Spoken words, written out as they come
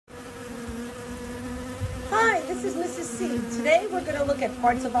this is Mrs. C. Today we're going to look at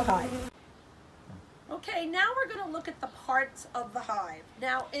parts of a hive. Okay, now we're going to look at the parts of the hive.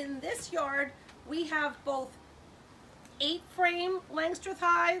 Now in this yard we have both 8-frame Langstroth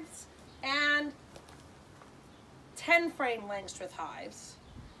hives and 10-frame Langstroth hives.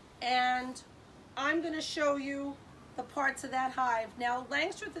 And I'm going to show you the parts of that hive. Now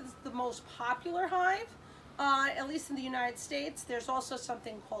Langstroth is the most popular hive, at least in the United States. There's also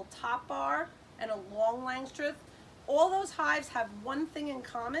something called top bar and a long Langstroth. All those hives have one thing in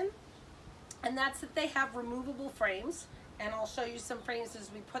common, and that's that they have removable frames. And I'll show you some frames as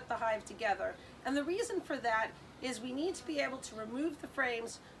we put the hive together. And the reason for that is we need to be able to remove the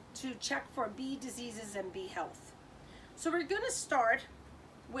frames to check for bee diseases and bee health. So we're going to start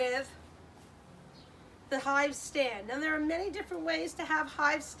with the hive stand. And there are many different ways to have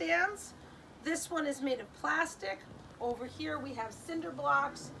hive stands. This one is made of plastic. Over here we have cinder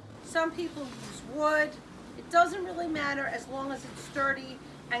blocks. Some people use wood. It doesn't really matter as long as it's sturdy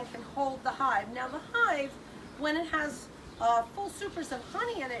and can hold the hive. Now the hive, when it has full supers of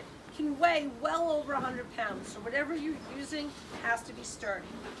honey in it, can weigh well over 100 pounds. So whatever you're using has to be sturdy.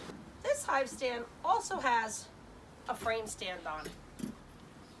 This hive stand also has a frame stand on it.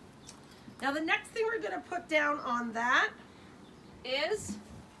 Now the next thing we're going to put down on that is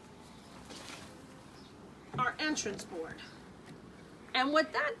our entrance board. And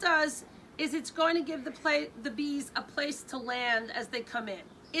what that does is it's going to give the bees a place to land as they come in.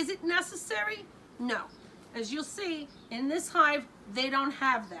 Is it necessary? No. As you'll see, in this hive, they don't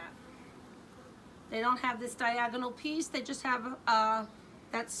have that. They don't have this diagonal piece. They just have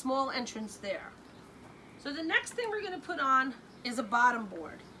that small entrance there. So the next thing we're going to put on is a bottom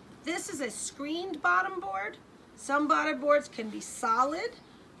board. This is a screened bottom board. Some bottom boards can be solid.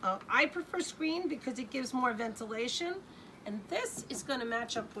 I prefer screened because it gives more ventilation. And this is going to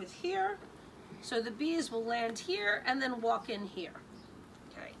match up with here. So the bees will land here and then walk in here.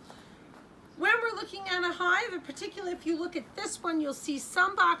 Okay. When we're looking at a hive, and particularly if you look at this one, you'll see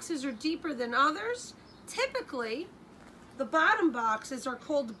some boxes are deeper than others. Typically, the bottom boxes are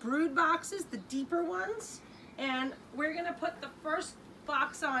called brood boxes, the deeper ones. And we're going to put the first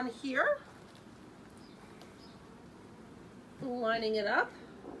box on here, lining it up.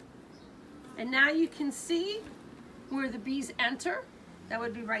 And now you can see where the bees enter. That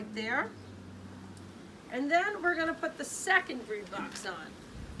would be right there. And then we're going to put the second brood box on.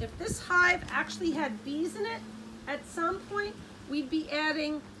 If this hive actually had bees in it, at some point we'd be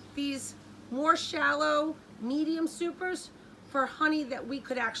adding these more shallow medium supers for honey that we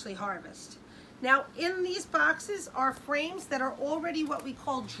could actually harvest. Now in these boxes are frames that are already what we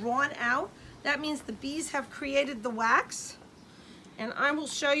call drawn out. That means the bees have created the wax. And I will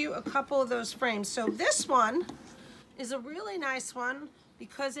show you a couple of those frames. So this one is a really nice one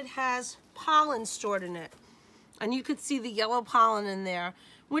because it has pollen stored in it. And you could see the yellow pollen in there,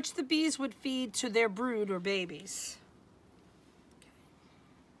 which the bees would feed to their brood or babies.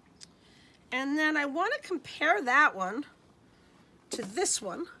 And then I want to compare that one to this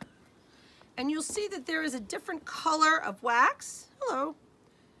one. And you'll see that there is a different color of wax. Hello.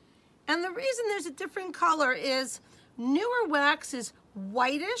 And the reason there's a different color is newer wax is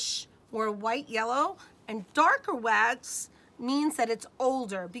whitish or white yellow, and darker wax means that it's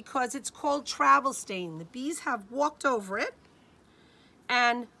older because it's called travel stain. The bees have walked over it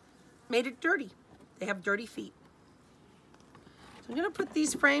and made it dirty. They have dirty feet. So I'm going to put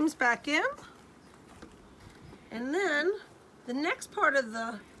these frames back in, and then the next part of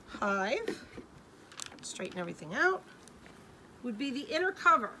the hive, straighten everything out, would be the inner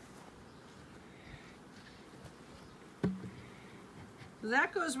cover.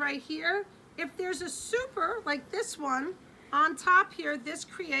 That goes right here. If there's a super like this one on top here, this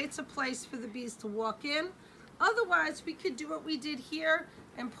creates a place for the bees to walk in. Otherwise, we could do what we did here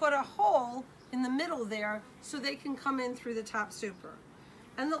and put a hole in the middle there so they can come in through the top super.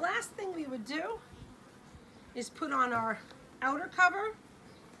 And the last thing we would do is put on our outer cover.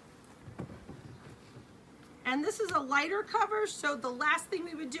 And this is a lighter cover, so the last thing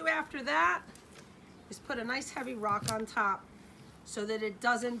we would do after that is put a nice heavy rock on top so that it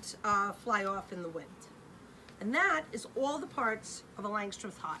doesn't fly off in the wind. And that is all the parts of a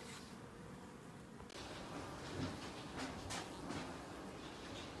Langstroth hive.